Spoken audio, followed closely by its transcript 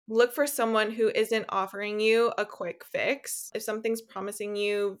look for someone who isn't offering you a quick fix. If something's promising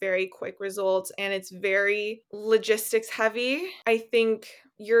you very quick results and it's very logistics heavy, I think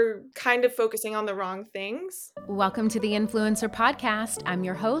you're kind of focusing on the wrong things. Welcome to the Influencer Podcast. I'm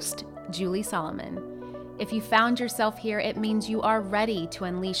your host, Julie Solomon. If you found yourself here, it means you are ready to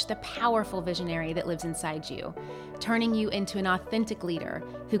unleash the powerful visionary that lives inside you, turning you into an authentic leader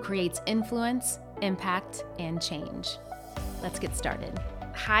who creates influence, impact, and change. Let's get started.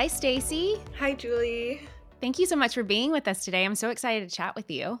 Hi, Stacy. Hi, Julie. Thank you so much for being with us today. I'm so excited to chat with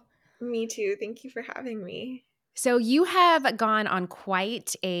you. Me too. Thank you for having me. So you have gone on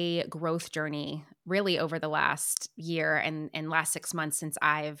quite a growth journey, really, over the last year and last 6 months since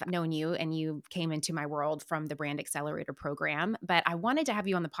I've known you and you came into my world from the Brand Accelerator program. But I wanted to have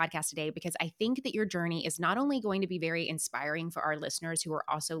you on the podcast today because I think that your journey is not only going to be very inspiring for our listeners who are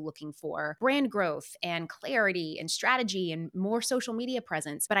also looking for brand growth and clarity and strategy and more social media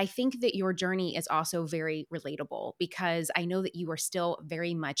presence, but I think that your journey is also very relatable because I know that you are still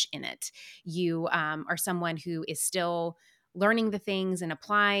very much in it. You are someone who is still learning the things and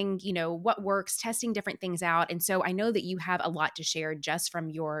applying, what works, testing different things out. And so I know that you have a lot to share just from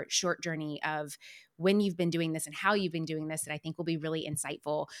your short journey of when you've been doing this and how you've been doing this that I think will be really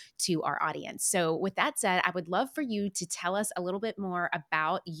insightful to our audience. So with that said, I would love for you to tell us a little bit more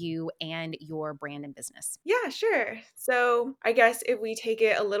about you and your brand and business. Yeah, sure. So I guess if we take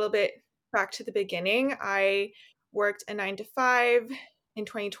it a little bit back to the beginning, I worked a 9 to 5 in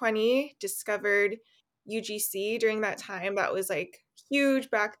 2020, discovered UGC during that time. That was like huge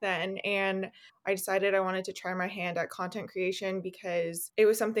back then. And I decided I wanted to try my hand at content creation because it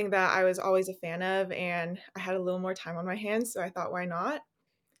was something that I was always a fan of and I had a little more time on my hands. So I thought, why not?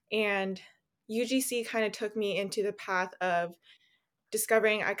 And UGC kind of took me into the path of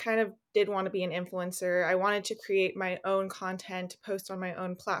discovering I kind of did want to be an influencer. I wanted to create my own content to post on my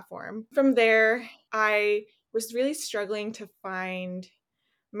own platform. From there, I was really struggling to find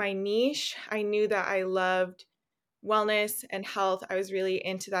my niche. I knew that I loved wellness and health. I was really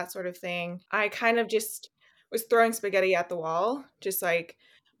into that sort of thing. I kind of just was throwing spaghetti at the wall, just like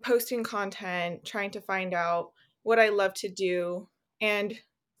posting content, trying to find out what I love to do. And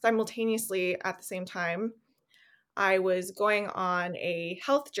simultaneously at the same time, I was going on a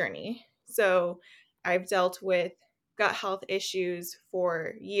health journey. So I've dealt with gut health issues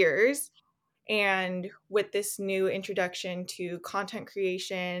for years. And with this new introduction to content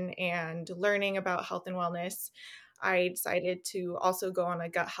creation and learning about health and wellness, I decided to also go on a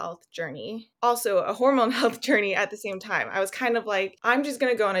gut health journey, also a hormone health journey at the same time. I was kind of like, I'm just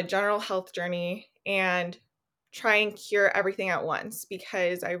going to go on a general health journey and try and cure everything at once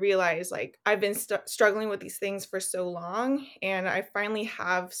because I realized like I've been struggling with these things for so long and I finally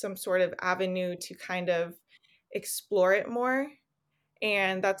have some sort of avenue to kind of explore it more.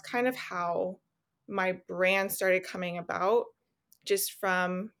 And that's kind of how my brand started coming about, just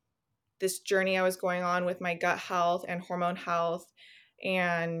from this journey I was going on with my gut health and hormone health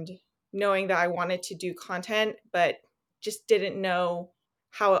and knowing that I wanted to do content, but just didn't know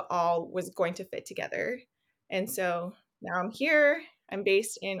how it all was going to fit together. And so now I'm here. I'm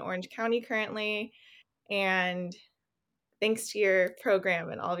based in Orange County currently. And thanks to your program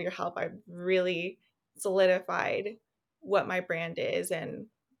and all of your help, I've really solidified what my brand is and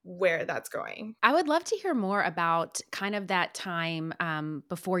where that's going. I would love to hear more about kind of that time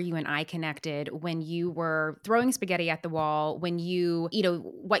before you and I connected when you were throwing spaghetti at the wall, when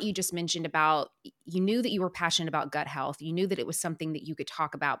what you just mentioned about you knew that you were passionate about gut health. You knew that it was something that you could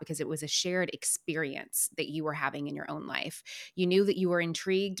talk about because it was a shared experience that you were having in your own life. You knew that you were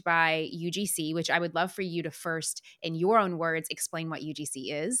intrigued by UGC, which I would love for you to first, in your own words, explain what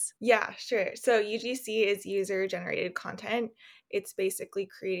UGC is. Yeah, sure. So UGC is user generated content. It's basically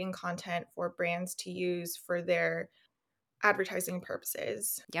creating content for brands to use for their advertising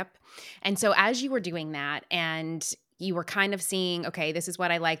purposes. Yep. And so as you were doing that and you were kind of seeing, okay, this is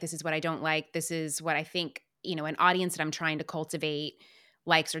what I like, this is what I don't like, this is what I think, an audience that I'm trying to cultivate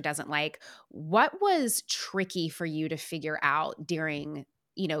likes or doesn't like. What was tricky for you to figure out during,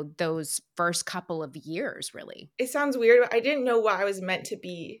 those first couple of years, really? It sounds weird, but I didn't know what I was meant to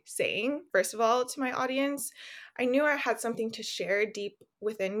be saying, first of all, to my audience. I knew I had something to share deep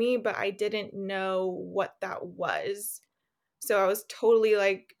within me, but I didn't know what that was. So I was totally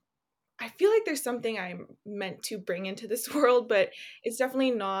like, I feel like there's something I'm meant to bring into this world, but it's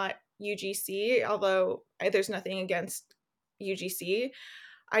definitely not UGC, although there's nothing against UGC.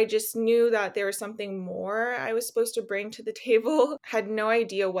 I just knew that there was something more I was supposed to bring to the table. Had no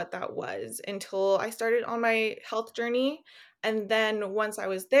idea what that was until I started on my health journey. And then once I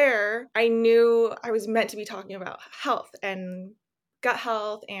was there, I knew I was meant to be talking about health and gut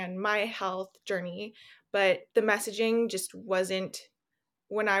health and my health journey, but the messaging just wasn't,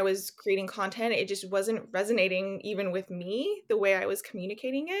 when I was creating content, it just wasn't resonating even with me the way I was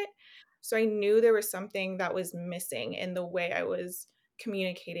communicating it. So I knew there was something that was missing in the way I was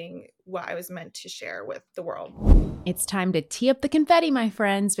communicating what I was meant to share with the world. It's time to tee up the confetti, my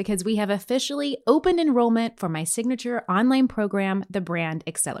friends, because we have officially opened enrollment for my signature online program, the Brand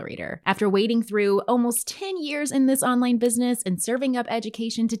Accelerator. After wading through almost 10 years in this online business and serving up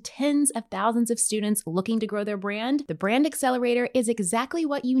education to tens of thousands of students looking to grow their brand, the Brand Accelerator is exactly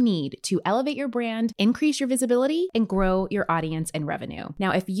what you need to elevate your brand, increase your visibility, and grow your audience and revenue.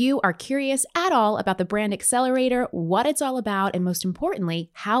 Now, if you are curious at all about the Brand Accelerator, what it's all about, and most importantly,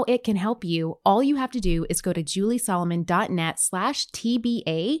 how it can help you, all you have to do is go to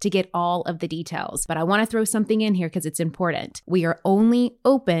juliesolomon.net/TBA to get all of the details. But I want to throw something in here because it's important. We are only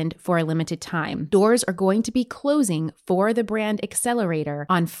opened for a limited time. Doors are going to be closing for the Brand Accelerator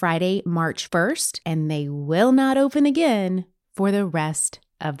on Friday, March 1st, and they will not open again for the rest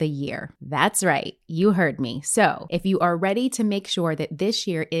of the year. That's right. You heard me. So if you are ready to make sure that this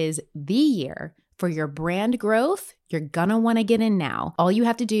year is the year for your brand growth, you're gonna want to get in now. All you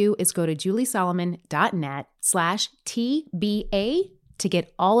have to do is go to juliesolomon.net/TBA to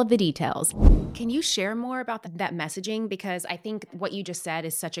get all of the details. Can you share more about that messaging? Because I think what you just said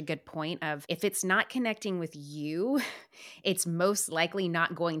is such a good point of, if it's not connecting with you, it's most likely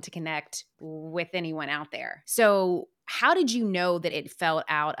not going to connect with anyone out there. So how did you know that it felt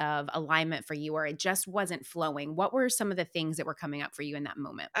out of alignment for you, or it just wasn't flowing? What were some of the things that were coming up for you in that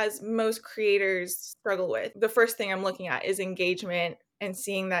moment? As most creators struggle with, the first thing I'm looking at is engagement and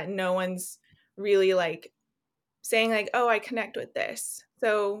seeing that no one's really like saying like, oh, I connect with this.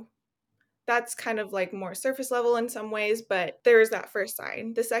 So that's kind of like more surface level in some ways, but there's that first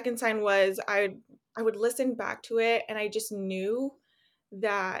sign. The second sign was I would listen back to it and I just knew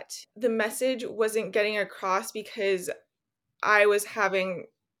that the message wasn't getting across because I was having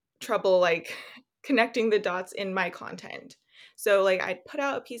trouble like connecting the dots in my content. So like I'd put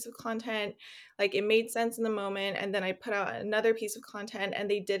out a piece of content, like it made sense in the moment, and then I put out another piece of content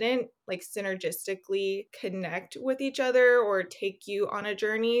and they didn't like synergistically connect with each other or take you on a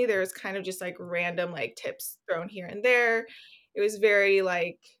journey. There was kind of just like random like tips thrown here and there. It was very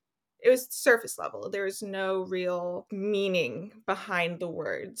like it was surface level. There was no real meaning behind the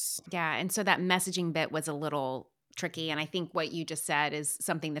words. Yeah. And so that messaging bit was a little tricky. And I think what you just said is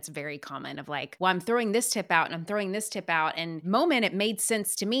something that's very common of like, well, I'm throwing this tip out and I'm throwing this tip out. And moment, it made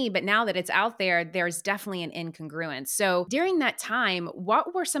sense to me. But now that it's out there, there's definitely an incongruence. So during that time,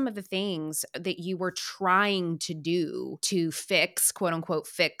 what were some of the things that you were trying to do to fix, quote unquote,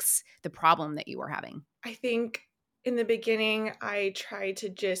 fix the problem that you were having? I think in the beginning, I tried to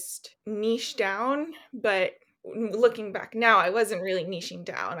just niche down, but looking back now, I wasn't really niching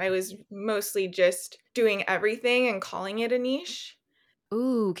down. I was mostly just doing everything and calling it a niche.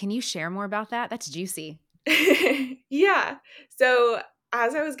 Ooh, can you share more about that? That's juicy. Yeah. So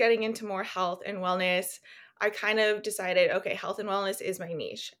as I was getting into more health and wellness, I kind of decided, okay, health and wellness is my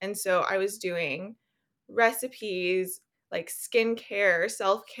niche. And so I was doing recipes, like skincare,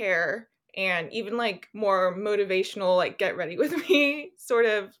 self-care, and even like more motivational, like get ready with me sort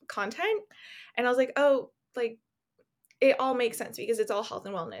of content. And I was like, oh, like it all makes sense because it's all health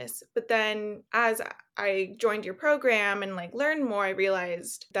and wellness. But then as I joined your program and like learned more, I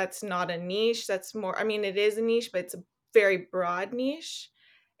realized that's not a niche. That's more, I mean, it is a niche, but it's a very broad niche.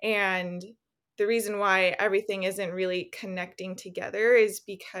 And the reason why everything isn't really connecting together is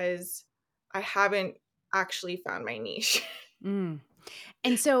because I haven't actually found my niche. Mm.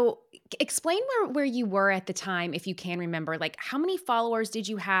 And so explain where you were at the time, if you can remember. Like, how many followers did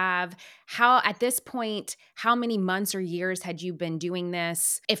you have? How, at this point, how many months or years had you been doing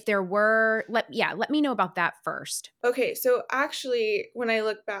this? If there were, let me know about that first. Okay, so actually, when I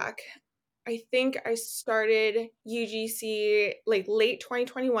look back, I think I started UGC like late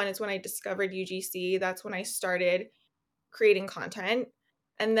 2021 is when I discovered UGC. That's when I started creating content.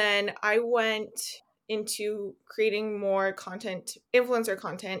 And then I went into creating more content, influencer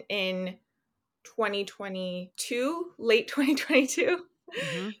content in 2022, late 2022.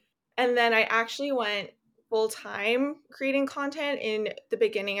 Hmm. And then I actually went full time creating content in the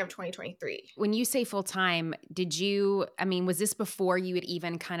beginning of 2023. When you say full time, did you, I mean, was this before you had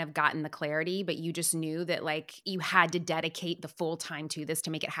even kind of gotten the clarity, but you just knew that like you had to dedicate the full time to this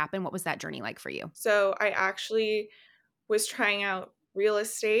to make it happen? What was that journey like for you? So I actually was trying out real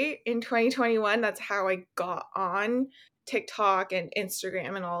estate in 2021. That's how I got on TikTok and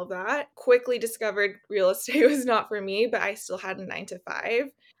Instagram and all of that. Quickly discovered real estate was not for me, but I still had a 9 to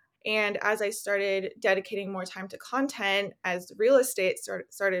 5. And as I started dedicating more time to content, as real estate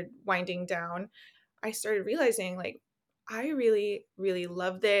started winding down, I started realizing like I really, really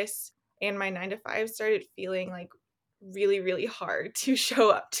love this. And my 9 to 5 started feeling like really, really hard to show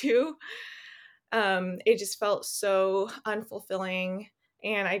up to. It just felt so unfulfilling.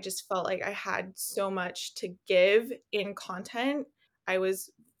 And I just felt like I had so much to give in content. I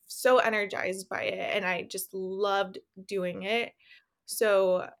was so energized by it and I just loved doing it.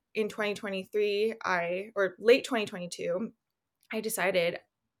 So in 2023, or late 2022, I decided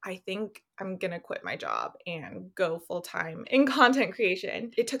I think I'm going to quit my job and go full time in content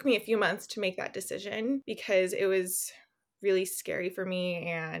creation. It took me a few months to make that decision because it was really scary for me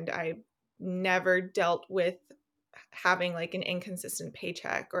and I never dealt with having like an inconsistent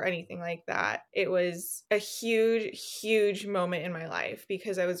paycheck or anything like that. It was a huge, huge moment in my life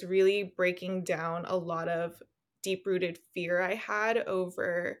because I was really breaking down a lot of deep rooted fear I had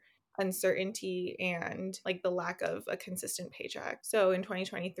over uncertainty and like the lack of a consistent paycheck. So in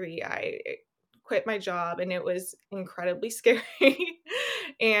 2023, I quit my job and it was incredibly scary.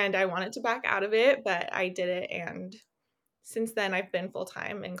 And I wanted to back out of it, but I did it. And since then, I've been full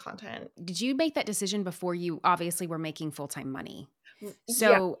time in content. Did you make that decision before you obviously were making full-time money? Yeah.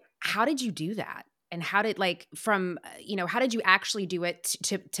 So, how did you do that? And how did like from how did you actually do it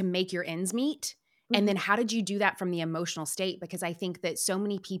to make your ends meet? And Mhm. then how did you do that from the emotional state? Because I think that so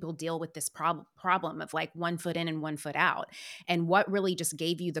many people deal with this problem of like one foot in and one foot out. And what really just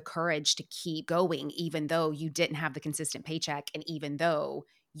gave you the courage to keep going, even though you didn't have the consistent paycheck, and even though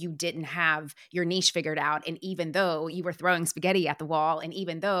you didn't have your niche figured out, and even though you were throwing spaghetti at the wall, and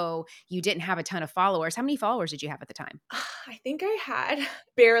even though you didn't have a ton of followers? How many followers did you have at the time? I think I had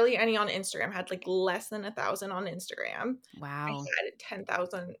barely any on Instagram, had like less than 1,000 on Instagram. I Wow. had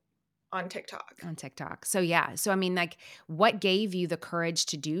 10,000 on TikTok. On TikTok. So yeah. So I mean, like, what gave you the courage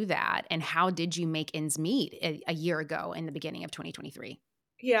to do that, and how did you make ends meet a year ago in the beginning of 2023?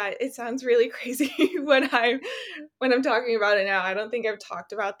 Yeah, it sounds really crazy when I'm talking about it now. I don't think I've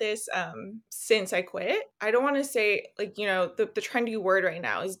talked about this since I quit. I don't want to say like, the trendy word right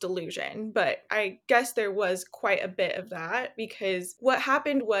now is delusion, but I guess there was quite a bit of that because what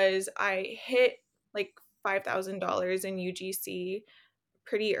happened was I hit like $5,000 in UGC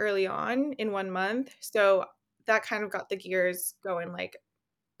pretty early on in 1 month. So that kind of got the gears going like,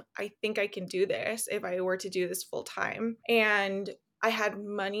 I think I can do this if I were to do this full time. And I had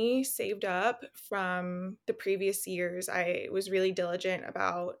money saved up from the previous years. I was really diligent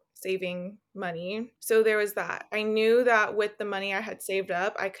about saving money. So there was that. I knew that with the money I had saved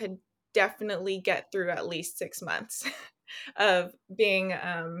up, I could definitely get through at least 6 months of being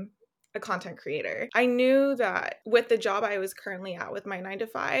a content creator. I knew that with the job I was currently at with my 9 to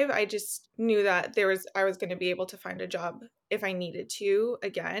 5, I just knew that I was going to be able to find a job if I needed to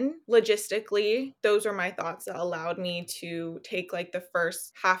again. Logistically, those were my thoughts that allowed me to take like the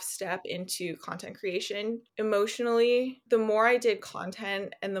first half step into content creation. Emotionally, the more I did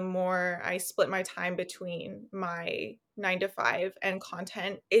content and the more I split my time between my 9 to 5 and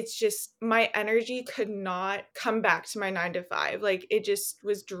content, it's just my energy could not come back to my 9 to 5. Like it just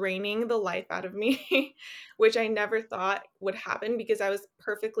was draining the life out of me, which I never thought would happen because I was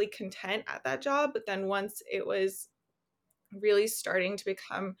perfectly content at that job. But then once it was really starting to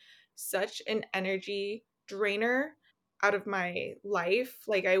become such an energy drainer out of my life,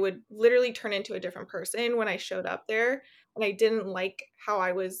 like I would literally turn into a different person when I showed up there. And I didn't like how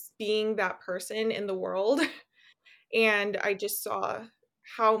I was being that person in the world. And I just saw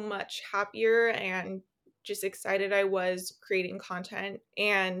how much happier and just excited I was creating content.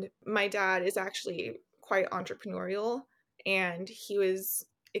 And my dad is actually quite entrepreneurial and he was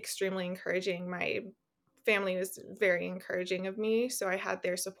extremely encouraging. My family was very encouraging of me. So I had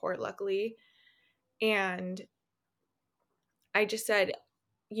their support, luckily. And I just said,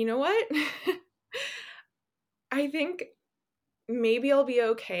 you know what? I think maybe I'll be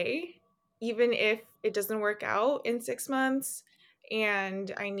okay, even if it doesn't work out in 6 months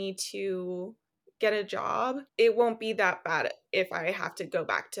and I need to get a job. It won't be that bad if I have to go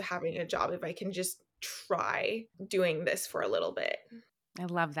back to having a job, if I can just try doing this for a little bit. I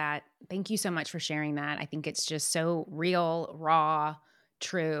love that. Thank you so much for sharing that. I think it's just so real, raw,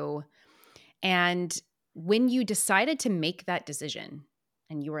 true. And when you decided to make that decision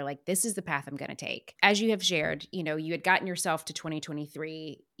and you were like, this is the path I'm going to take, as you have shared, you had gotten yourself to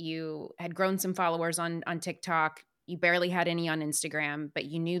 2023, you had grown some followers on TikTok, you barely had any on Instagram, but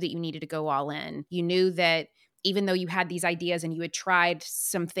you knew that you needed to go all in. You knew that even though you had these ideas and you had tried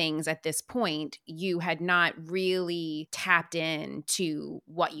some things at this point, you had not really tapped into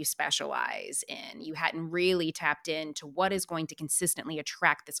what you specialize in. You hadn't really tapped into what is going to consistently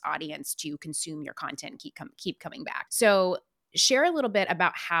attract this audience to consume your content and keep coming back. So share a little bit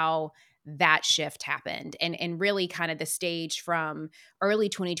about how that shift happened, and really kind of the stage from early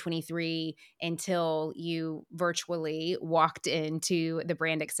 2023 until you virtually walked into the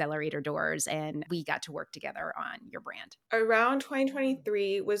Brand Accelerator doors and we got to work together on your brand. Around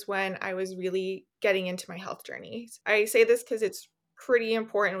 2023 was when I was really getting into my health journey. I say this because it's pretty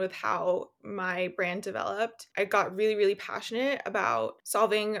important with how my brand developed. I got really, really passionate about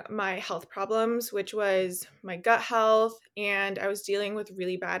solving my health problems, which was my gut health, and I was dealing with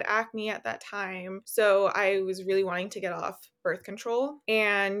really bad acne at that time. So I was really wanting to get off birth control.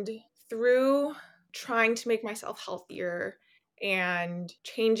 And through trying to make myself healthier and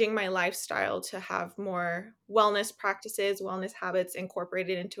changing my lifestyle to have more wellness practices, wellness habits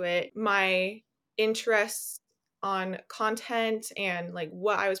incorporated into it, my interests on content and like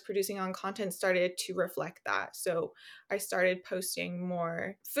what I was producing on content started to reflect that. So I started posting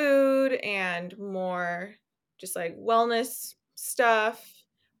more food and more just like wellness stuff.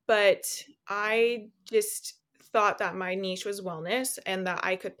 But I just thought that my niche was wellness and that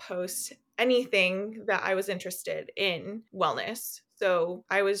I could post anything that I was interested in wellness. So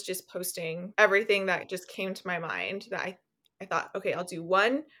I was just posting everything that just came to my mind that I thought, okay, I'll do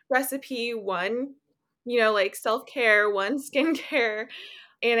one recipe, one, like self-care, one skincare.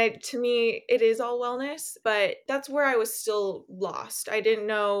 And to me, it is all wellness, but that's where I was still lost. I didn't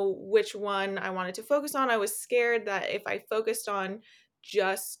know which one I wanted to focus on. I was scared that if I focused on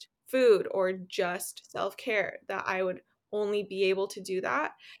just food or just self-care, that I would only be able to do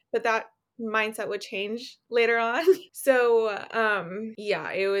that. But that mindset would change later on. So,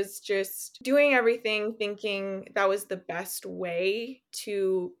 yeah, it was just doing everything thinking that was the best way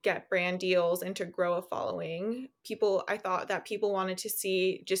to get brand deals and to grow a following. I thought that people wanted to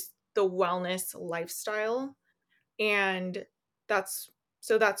see just the wellness lifestyle, and that's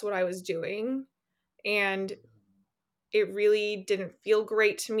what I was doing. And it really didn't feel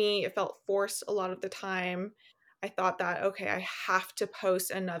great to me. It felt forced a lot of the time. I thought that, okay, I have to post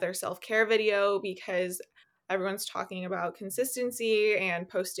another self care video because everyone's talking about consistency and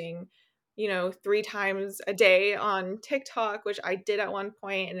posting, 3 times a day on TikTok, which I did at one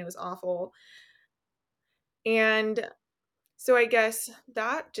point and it was awful. And so I guess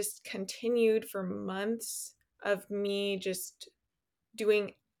that just continued for months of me just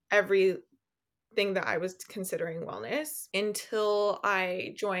doing every thing that I was considering wellness until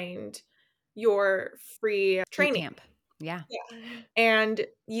I joined your free Boot training. camp. Yeah. Yeah. And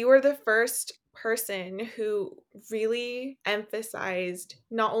you were the first person who really emphasized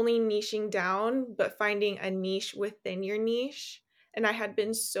not only niching down, but finding a niche within your niche. And I had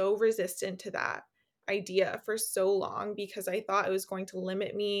been so resistant to that idea for so long because I thought it was going to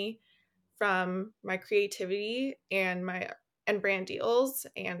limit me from my creativity and brand deals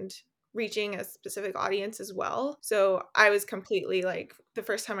and reaching a specific audience as well. So I was completely like, the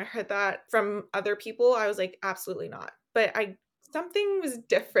first time I heard that from other people, I was like, absolutely not. But I something was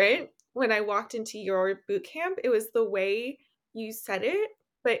different when I walked into your boot camp. It was the way you said it,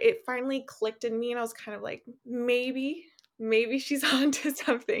 but it finally clicked in me and I was kind of like, maybe she's on to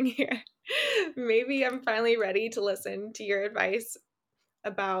something here. Maybe I'm finally ready to listen to your advice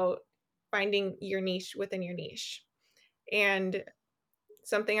about finding your niche within your niche. And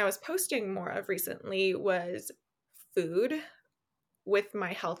something I was posting more of recently was food. With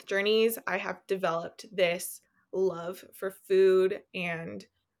my health journeys, I have developed this love for food and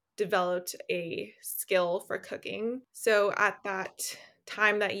developed a skill for cooking. So at that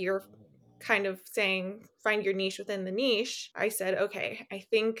time that you're kind of saying find your niche within the niche, I said, okay, I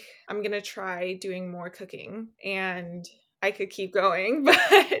think I'm going to try doing more cooking. And I could keep going,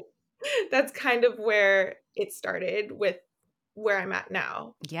 but that's kind of where it started with where I'm at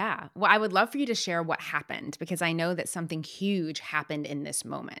now. Yeah. Well, I would love for you to share what happened because I know that something huge happened in this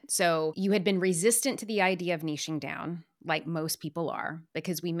moment. So, you had been resistant to the idea of niching down, like most people are,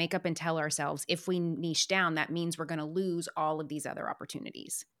 because we make up and tell ourselves if we niche down, that means we're going to lose all of these other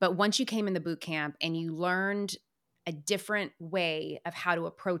opportunities. But once you came in the boot camp and you learned a different way of how to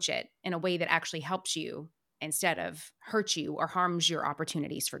approach it in a way that actually helps you instead of hurt you or harms your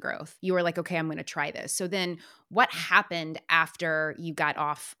opportunities for growth, you were like, okay, I'm going to try this. So then what happened after you got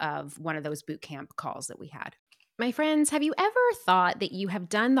off of one of those boot camp calls that we had? My friends, have you ever thought that you have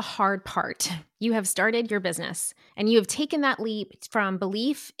done the hard part? You have started your business and you have taken that leap from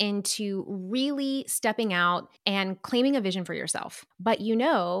belief into really stepping out and claiming a vision for yourself. But you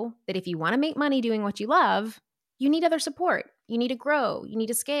know that if you want to make money doing what you love, you need other support. You need to grow, you need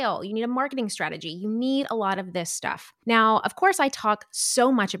to scale, you need a marketing strategy, you need a lot of this stuff. Now, of course, I talk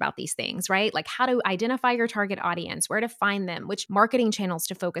so much about these things, right? Like how to identify your target audience, where to find them, which marketing channels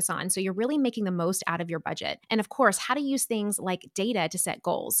to focus on. So you're really making the most out of your budget. And of course, how to use things like data to set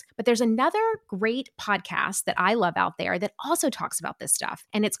goals. But there's another great podcast that I love out there that also talks about this stuff.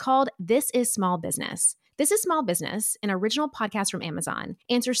 And it's called This is Small Business. This is Small Business, an original podcast from Amazon,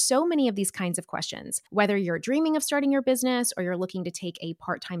 answers so many of these kinds of questions. Whether you're dreaming of starting your business or you're looking to take a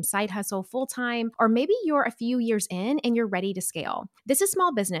part-time side hustle full-time, or maybe you're a few years in and you're ready to scale. This is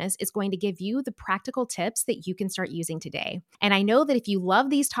Small Business is going to give you the practical tips that you can start using today. And I know that if you love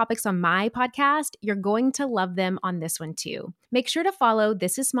these topics on my podcast, you're going to love them on this one too. Make sure to follow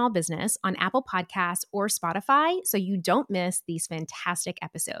This is Small Business on Apple Podcasts or Spotify so you don't miss these fantastic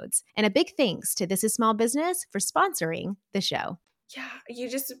episodes. And a big thanks to This is Small Business for sponsoring the show. Yeah, you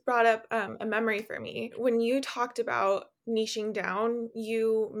just brought up a memory for me. When you talked about niching down,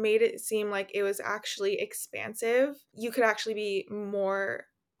 you made it seem like it was actually expansive. You could actually be more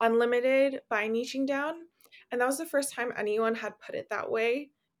unlimited by niching down. And that was the first time anyone had put it that way.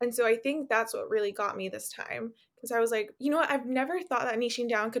 And so I think that's what really got me this time. Because I was like, you know what? I've never thought that niching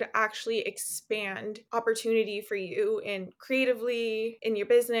down could actually expand opportunity for you in creatively, in your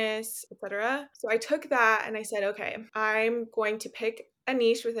business, etc. So I took that and I said, okay, I'm going to pick a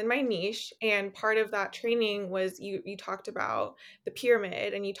niche within my niche. And part of that training was you talked about the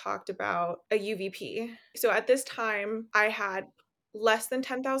pyramid and you talked about a UVP. So at this time, I had less than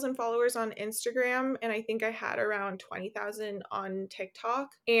 10,000 followers on Instagram, and I think I had around 20,000 on TikTok.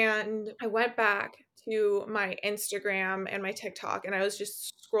 And I went back to my Instagram and my TikTok, and I was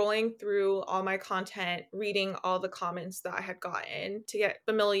just scrolling through all my content, reading all the comments that I had gotten to get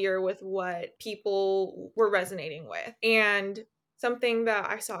familiar with what people were resonating with. And something that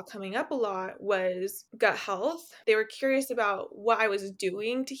I saw coming up a lot was gut health. They were curious about what I was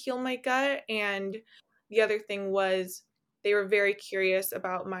doing to heal my gut. And the other thing was they were very curious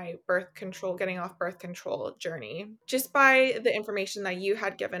about my birth control, getting off birth control journey. Just by the information that you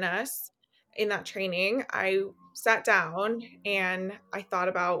had given us in that training, I sat down and I thought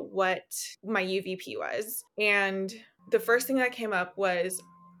about what my UVP was. And the first thing that came up was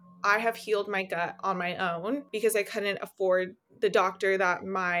I have healed my gut on my own because I couldn't afford the doctor that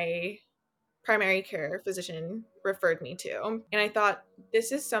my primary care physician referred me to. And I thought,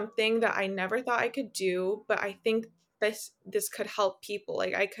 this is something that I never thought I could do, but I think this could help people.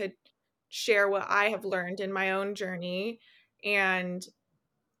 Like I could share what I have learned in my own journey, and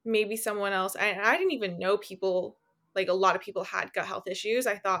maybe someone else. I didn't even know people, like a lot of people had gut health issues.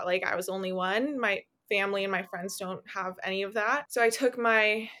 I thought like I was only one. My family and my friends don't have any of that. So I took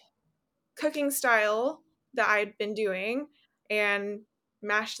my cooking style that I'd been doing and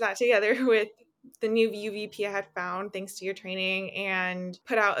mashed that together with the new UVP I had found thanks to your training and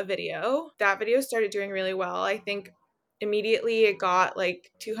put out a video. That video started doing really well. I think immediately it got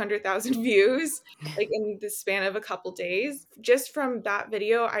like 200,000 views like in the span of a couple days. Just from that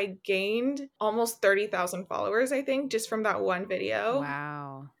video, I gained almost 30,000 followers, I think, just from that one video.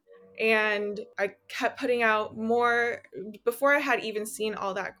 Wow. And I kept putting out more before I had even seen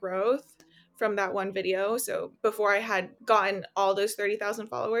all that growth from that one video. So before I had gotten all those 30,000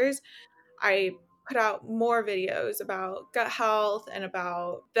 followers, I put out more videos about gut health and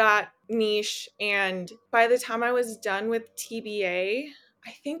about that niche. And by the time I was done with TBA,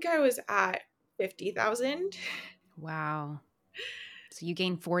 I think I was at 50,000. Wow. So you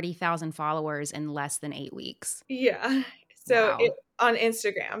gained 40,000 followers in less than 8 weeks. Yeah. So Wow. it on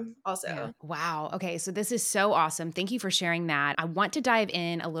Instagram Yeah. also. Wow. Okay. So this is so awesome. Thank you for sharing that. I want to dive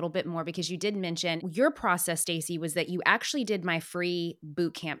in a little bit more because you did mention your process, Stacey, was that you actually did my free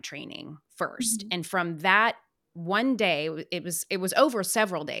boot camp training first. Mhm. And from that one day, it was over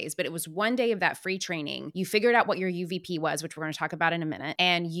several days, but it was one day of that free training. You figured out what your UVP was, which we're going to talk about in a minute,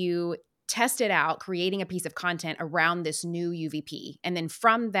 and you tested out creating a piece of content around this new UVP. And then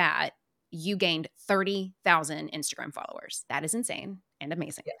from that, you gained 30,000 Instagram followers. That is insane and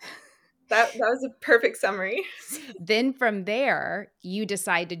amazing. That was a perfect summary. Then from there, you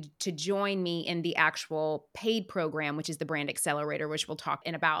decided to join me in the actual paid program, which is the Brand Accelerator, which we'll talk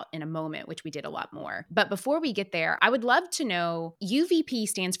in a moment, which we did a lot more. But before we get there, I would love to know UVP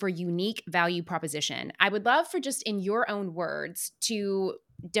stands for unique value proposition. I would love for just in your own words to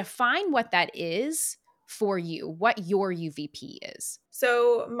define what that is for you, what your UVP is.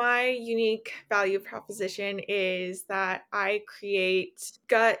 So, my unique value proposition is that I create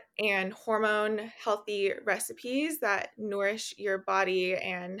gut and hormone healthy recipes that nourish your body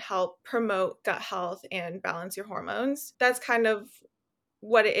and help promote gut health and balance your hormones. That's kind of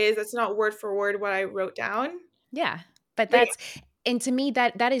what it is. That's not word for word what I wrote down. Yeah. But But and to me,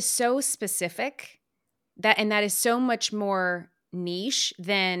 that is so specific, that is so much more niche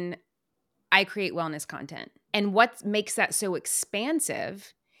than I create wellness content. And what makes that so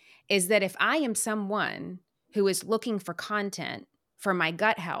expansive is that if I am someone who is looking for content for my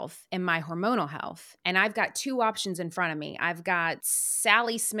gut health and my hormonal health, and I've got two options in front of me. I've got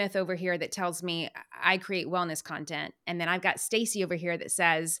Sally Smith over here that tells me I create wellness content, and then I've got Stacy over here that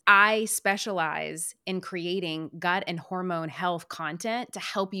says I specialize in creating gut and hormone health content to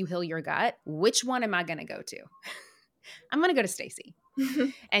help you heal your gut. Which one am I going to go to? I'm going to go to Stacy.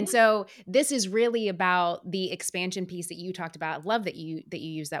 And so this is really about the expansion piece that you talked about. I love that you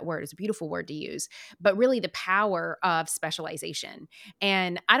use that word. It's a beautiful word to use, but really the power of specialization.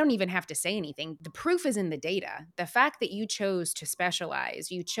 And I don't even have to say anything. The proof is in the data. The fact that you chose to specialize,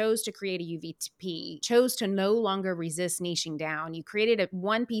 you chose to create a UVP, chose to no longer resist niching down. You created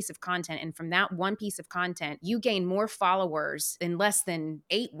one piece of content, and from that one piece of content, you gained more followers in less than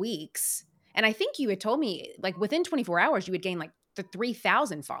 8 weeks. And I think you had told me like within 24 hours, you would gain like the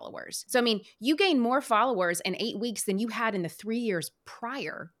 3,000 followers. So, I mean, you gained more followers in 8 weeks than you had in the 3 years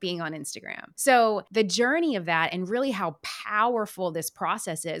prior being on Instagram. So, the journey of that and really how powerful this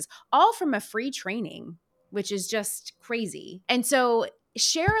process is, all from a free training, which is just crazy. And so,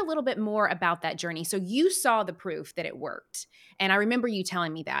 share a little bit more about that journey. So, you saw the proof that it worked. And I remember you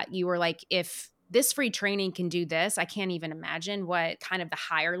telling me that. You were like, if this free training can do this, I can't even imagine what kind of the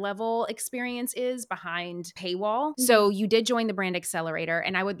higher level experience is behind paywall. So you did join the Brand Accelerator,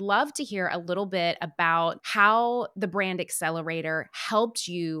 and I would love to hear a little bit about how the Brand Accelerator helped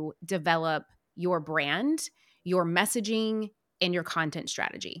you develop your brand, your messaging, and your content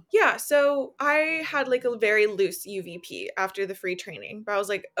strategy. Yeah, so I had like a very loose UVP after the free training, but I was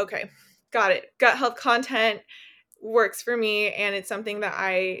like, okay, got it. Gut health content works for me, and it's something that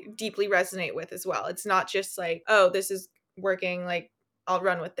I deeply resonate with as well. It's not just like, oh, this is working, like I'll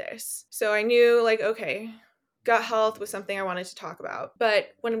run with this. So I knew like, okay, gut health was something I wanted to talk about. But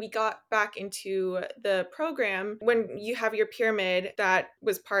when we got back into the program, when you have your pyramid that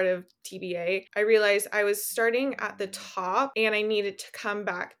was part of TBA, I realized I was starting at the top and I needed to come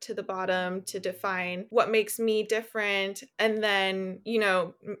back to the bottom to define what makes me different, and then,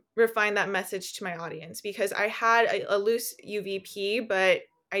 refine that message to my audience, because I had a loose UVP, but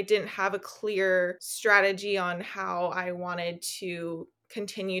I didn't have a clear strategy on how I wanted to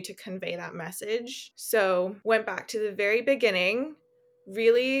continue to convey that message. So, went back to the very beginning,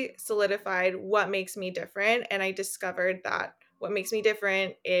 really solidified what makes me different. And I discovered that what makes me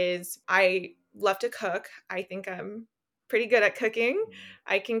different is I love to cook. I think I'm pretty good at cooking.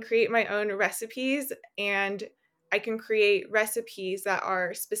 I can create my own recipes, and I can create recipes that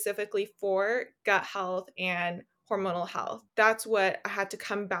are specifically for gut health and hormonal health. That's what I had to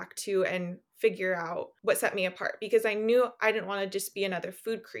come back to and figure out what set me apart, because I knew I didn't want to just be another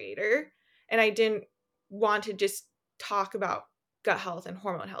food creator, and I didn't want to just talk about gut health and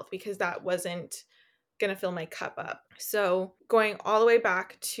hormone health because that wasn't going to fill my cup up. So, going all the way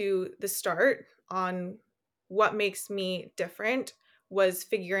back to the start on what makes me different was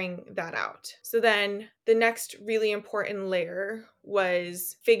figuring that out. So then the next really important layer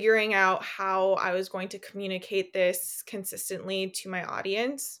was figuring out how I was going to communicate this consistently to my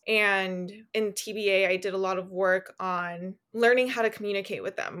audience. And in TBA, I did a lot of work on learning how to communicate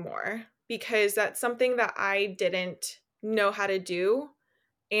with them more, because that's something that I didn't know how to do.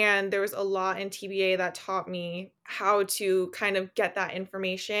 And there was a lot in TBA that taught me how to kind of get that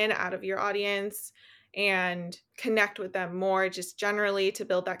information out of your audience and connect with them more, just generally to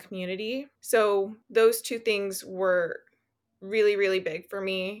build that community. So those two things were really, really big for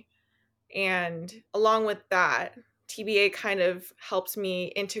me. And along with that, TBA kind of helps me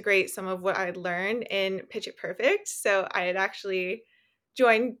integrate some of what I'd learned in Pitch It Perfect. So I had actually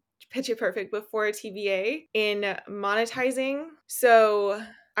joined Pitch It Perfect before TBA in monetizing. So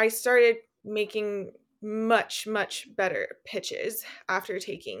I started making much, much better pitches after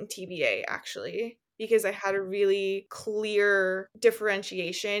taking TBA, actually, because I had a really clear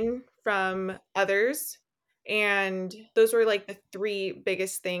differentiation from others. And those were like the three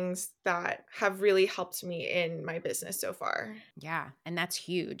biggest things that have really helped me in my business so far. Yeah, and that's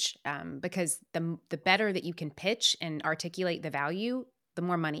huge because the better that you can pitch and articulate the value, the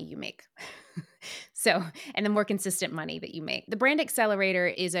more money you make. So, and the more consistent money that you make. The Brand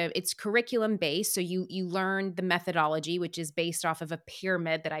Accelerator it's curriculum based. So you learn the methodology, which is based off of a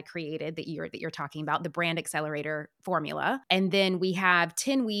pyramid that I created that you're talking about, the Brand Accelerator formula. And then we have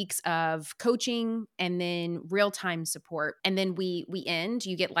 10 weeks of coaching and then real-time support. And then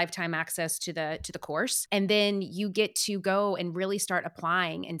you get lifetime access to the course. And then you get to go and really start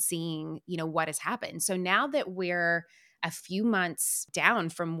applying and seeing, what has happened. So now that we're a few months down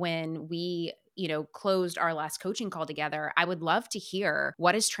from when we closed our last coaching call together, I would love to hear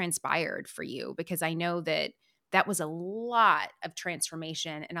what has transpired for you, because I know that was a lot of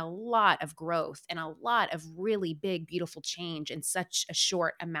transformation and a lot of growth and a lot of really big, beautiful change in such a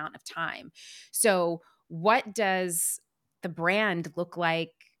short amount of time. So, what does the brand look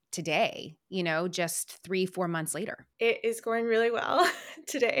like today, just 3-4 months later? It is going really well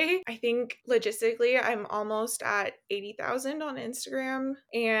today. I think logistically, I'm almost at 80,000 on Instagram,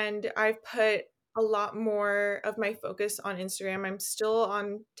 and I've put a lot more of my focus on Instagram. I'm still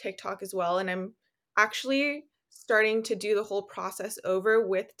on TikTok as well, and I'm actually starting to do the whole process over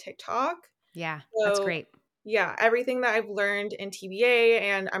with TikTok. Yeah, that's So, great. yeah, everything that I've learned in TBA,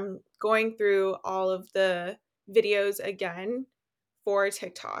 and I'm going through all of the videos again for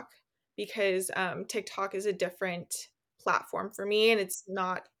TikTok because TikTok is a different platform for me, and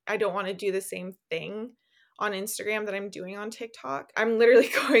I don't want to do the same thing on Instagram that I'm doing on TikTok. I'm literally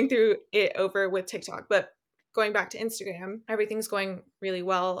going through it over with TikTok, but going back to Instagram, everything's going really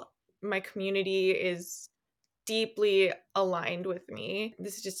well. My community is deeply aligned with me.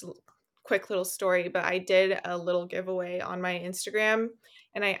 This is just a quick little story, but I did a little giveaway on my Instagram,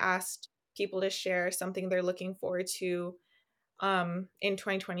 and I asked people to share something they're looking forward to in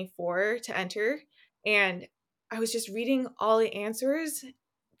 2024 to enter. And I was just reading all the answers,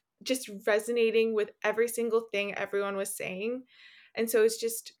 just resonating with every single thing everyone was saying. And so it's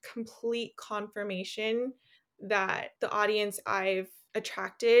just complete confirmation that the audience I've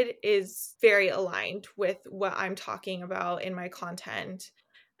attracted is very aligned with what I'm talking about in my content.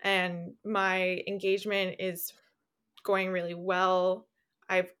 And my engagement is going really well.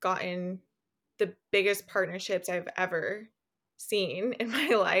 I've gotten the biggest partnerships I've ever seen in my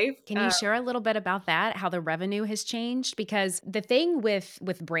life. Can you share a little bit about that, how the revenue has changed? Because the thing with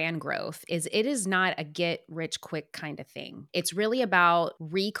brand growth is it is not a get rich quick kind of thing. It's really about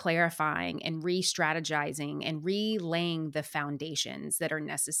re-clarifying and re-strategizing and relaying the foundations that are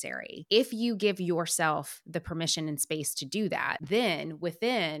necessary. If you give yourself the permission and space to do that, then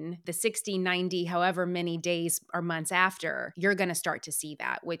within the 60, 90, however many days or months after, you're going to start to see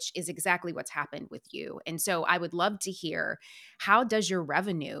that, which is exactly what's happened with you. And so I would love to hear, how does your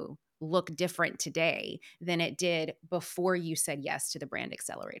revenue look different today than it did before you said yes to the Brand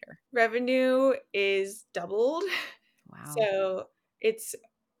Accelerator? Revenue is doubled. Wow. So it's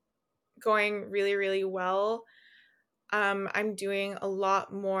going really, really well. I'm doing a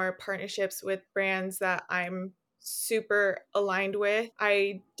lot more partnerships with brands that I'm super aligned with.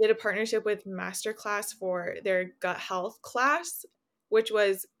 I did a partnership with Masterclass for their gut health class, which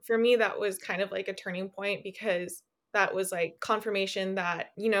was, for me, that was kind of like a turning point because that was like confirmation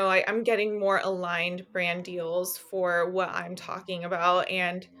that, I'm getting more aligned brand deals for what I'm talking about.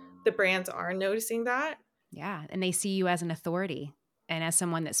 And the brands are noticing that. Yeah. And they see you as an authority and as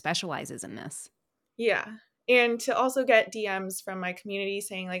someone that specializes in this. Yeah. And to also get DMs from my community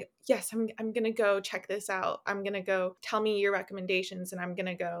saying like, "Yes, I'm going to go check this out. I'm going to go tell me your recommendations and I'm going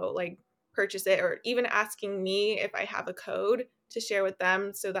to go like purchase it," or even asking me if I have a code to share with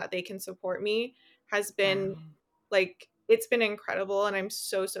them so that they can support me has been Wow. like, it's been incredible, and I'm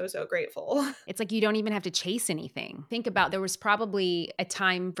so so so grateful. It's like you don't even have to chase anything. Think about, there was probably a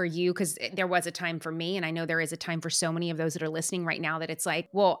time for you, because there was a time for me, and I know there is a time for so many of those that are listening right now, that it's like,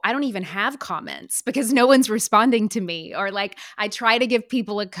 well, I don't even have comments because no one's responding to me. Or like I try to give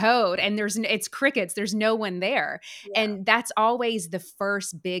people a code and it's crickets, there's no one there. Yeah. And that's always the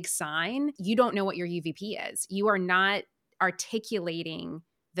first big sign. You don't know what your UVP is. You are not articulating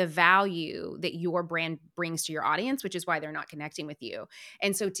the value that your brand brings to your audience, which is why they're not connecting with you.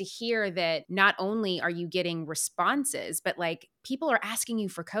 And so to hear that not only are you getting responses, but like people are asking you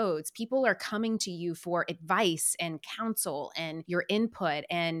for codes, people are coming to you for advice and counsel and your input.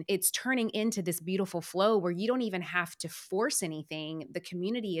 And it's turning into this beautiful flow where you don't even have to force anything. The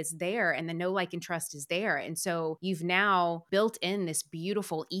community is there and the know, like, and trust is there. And so you've now built in this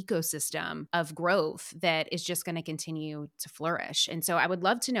beautiful ecosystem of growth that is just going to continue to flourish. And so I would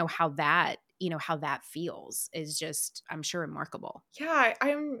love to know how that feels, is just, I'm sure, remarkable. Yeah,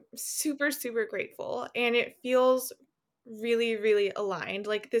 I'm super, super grateful. And it feels really, really aligned.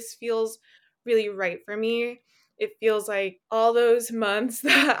 Like this feels really right for me. it feels like all those months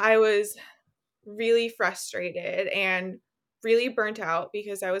that I was really frustrated and really burnt out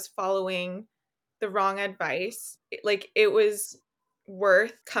because I was following the wrong advice. It was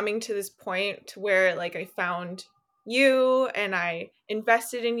worth coming to this point to where like I found you and I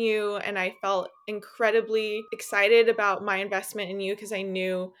invested in you and I felt incredibly excited about my investment in you because I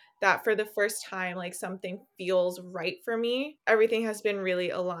knew that for the first time like something feels right for me. Everything has been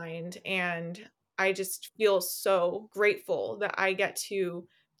really aligned and I just feel so grateful that I get to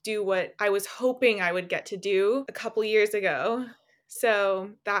do what I was hoping I would get to do a couple years ago.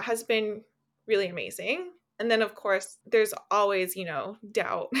 So that has been really amazing. And then, of course, there's always,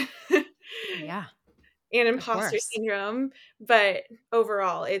 doubt Yeah, and of imposter course. syndrome. But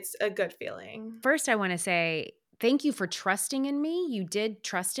overall, it's a good feeling. First, I want to say thank you for trusting in me. You did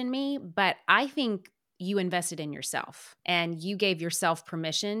trust in me, but I think you invested in yourself and you gave yourself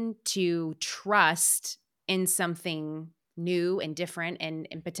permission to trust in something new and different and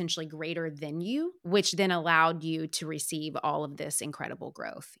potentially greater than you, which then allowed you to receive all of this incredible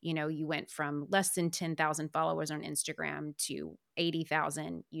growth. You went from less than 10,000 followers on Instagram to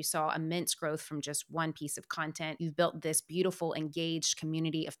 80,000. You saw immense growth from just one piece of content. You've built this beautiful, engaged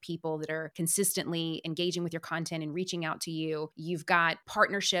community of people that are consistently engaging with your content and reaching out to you. You've got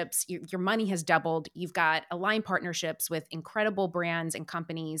partnerships. Your money has doubled. You've got aligned partnerships with incredible brands and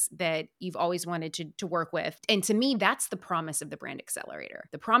companies that you've always wanted to work with. And to me, that's the promise of the Brand Accelerator.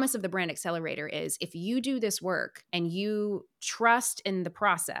 The promise of the Brand Accelerator is if you do this work and you trust in the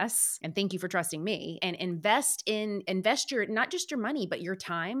process, and thank you for trusting me, and invest your not just your money but your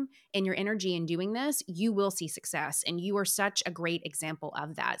time and your energy in doing this, you will see success. And you are such a great example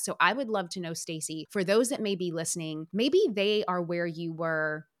of that. So I would love to know, Stacey, for those that may be listening, maybe they are where you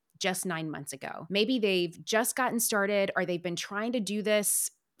were just 9 months ago. Maybe they've just gotten started or they've been trying to do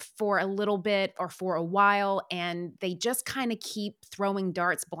this for a little bit or for a while and they just kind of keep throwing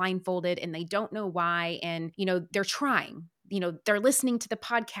darts blindfolded and they don't know why. And, they're trying. They're listening to the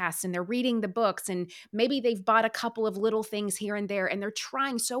podcasts and they're reading the books and maybe they've bought a couple of little things here and there and they're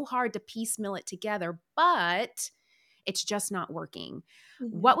trying so hard to piecemeal it together, but it's just not working. Mhm.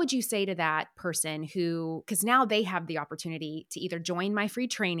 What would you say to that person who, because now they have the opportunity to either join my free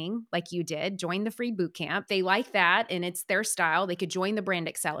training like you did, join the free boot camp. They like that and it's their style. They could join the Brand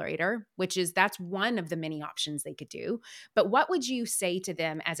Accelerator, that's one of the many options they could do. But what would you say to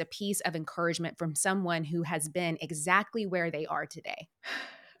them as a piece of encouragement from someone who has been exactly where they are today?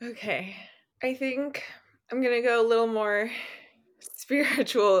 Okay. I think I'm going to go a little more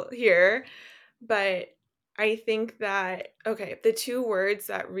spiritual here, but I think that, okay, the two words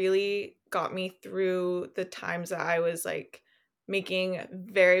that really got me through the times that I was like making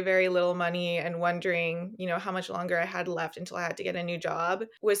very, very little money and wondering, how much longer I had left until I had to get a new job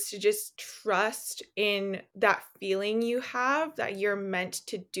was to just trust in that feeling you have that you're meant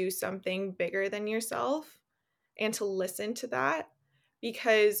to do something bigger than yourself and to listen to that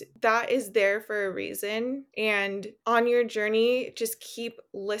because that is there for a reason. And on your journey, just keep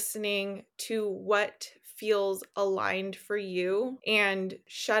listening to what feels aligned for you and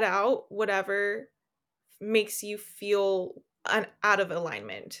shut out whatever makes you feel out of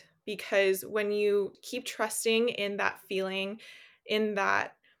alignment. Because when you keep trusting in that feeling, in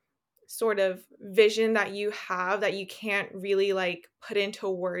that sort of vision that you have that you can't really like put into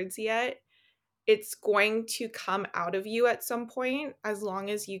words yet, it's going to come out of you at some point as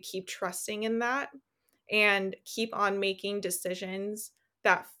long as you keep trusting in that and keep on making decisions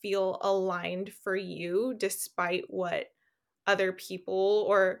that feel aligned for you despite what other people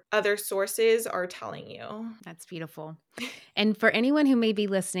or other sources are telling you. That's beautiful. And for anyone who may be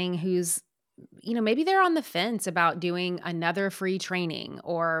listening who's maybe they're on the fence about doing another free training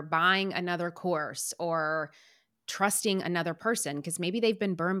or buying another course or trusting another person because maybe they've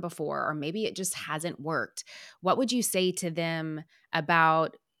been burned before or maybe it just hasn't worked. What would you say to them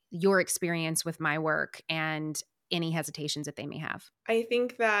about your experience with my work and any hesitations that they may have? I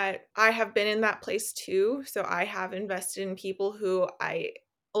think that I have been in that place too. So I have invested in people who I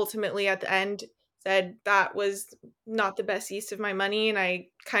ultimately at the end said that was not the best use of my money. And I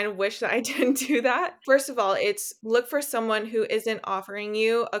kind of wish that I didn't do that. First of all, it's look for someone who isn't offering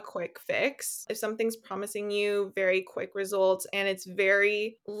you a quick fix. If something's promising you very quick results and it's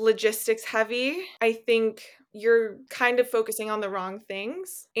very logistics heavy, I think you're kind of focusing on the wrong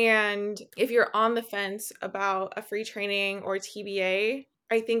things. And if you're on the fence about a free training or TBA,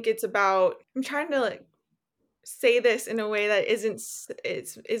 I think it's about, I'm trying to like say this in a way that isn't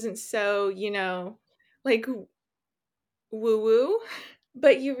so, like woo woo,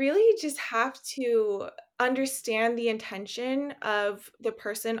 but you really just have to understand the intention of the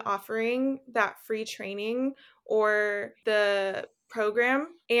person offering that free training or the program.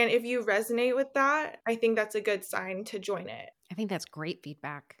 And if you resonate with that, I think that's a good sign to join it. I think that's great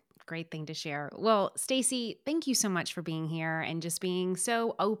feedback. Great thing to share. Well, Stacy, thank you so much for being here and just being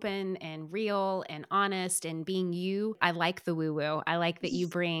so open and real and honest and being you. I like the woo-woo. I like that you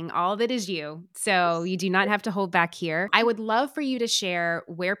bring all that is you. So you do not have to hold back here. I would love for you to share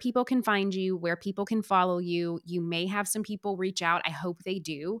where people can find you, where people can follow you. You may have some people reach out, I hope they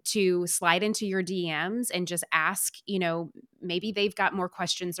do, to slide into your DMs and just ask, maybe they've got more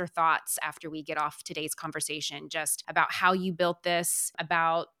questions or thoughts after we get off today's conversation, just about how you built this,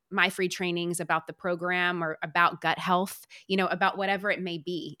 about my free trainings, about the program, or about gut health, about whatever it may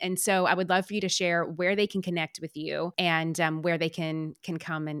be. And so I would love for you to share where they can connect with you and where they can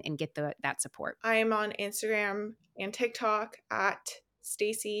come and get that support. I am on Instagram and TikTok at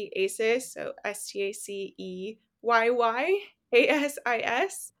Stacey Asis, so STACEYYASIS.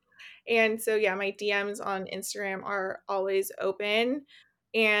 And so, yeah, my DMs on Instagram are always open.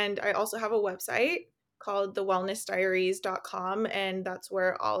 And I also have a website called thewellnessdiaries.com, and that's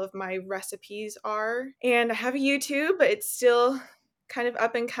where all of my recipes are. And I have a YouTube, but it's still kind of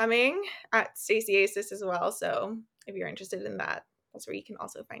up and coming at Stacey Asis as well. So if you're interested in that, that's where you can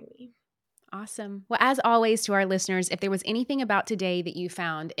also find me. Awesome. Well, as always, to our listeners, if there was anything about today that you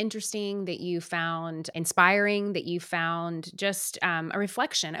found interesting, that you found inspiring, that you found just a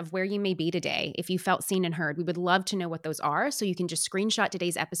reflection of where you may be today, if you felt seen and heard, we would love to know what those are. So you can just screenshot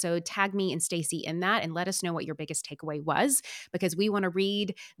today's episode, tag me and Stacy in that, and let us know what your biggest takeaway was, because we want to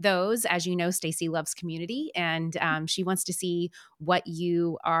read those. As you know, Stacy loves community, and she wants to see what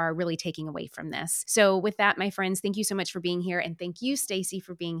you are really taking away from this. So with that, my friends, thank you so much for being here. And thank you, Stacy,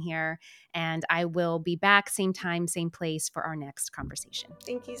 for being here. And I will be back same time, same place for our next conversation.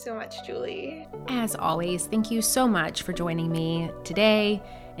 Thank you so much, Julie. As always, thank you so much for joining me today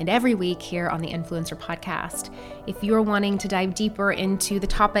and every week here on the Influencer Podcast. If you're wanting to dive deeper into the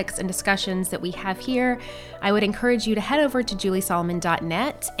topics and discussions that we have here, I would encourage you to head over to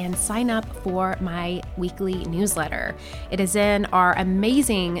juliesolomon.net and sign up for my weekly newsletter. It is in our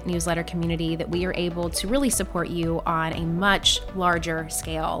amazing newsletter community that we are able to really support you on a much larger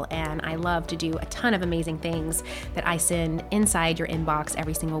scale. And I love to do a ton of amazing things that I send inside your inbox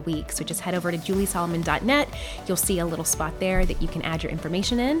every single week. So just head over to juliesolomon.net. You'll see a little spot there that you can add your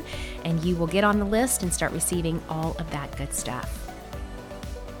information in, and you will get on the list and start receiving all of that good stuff.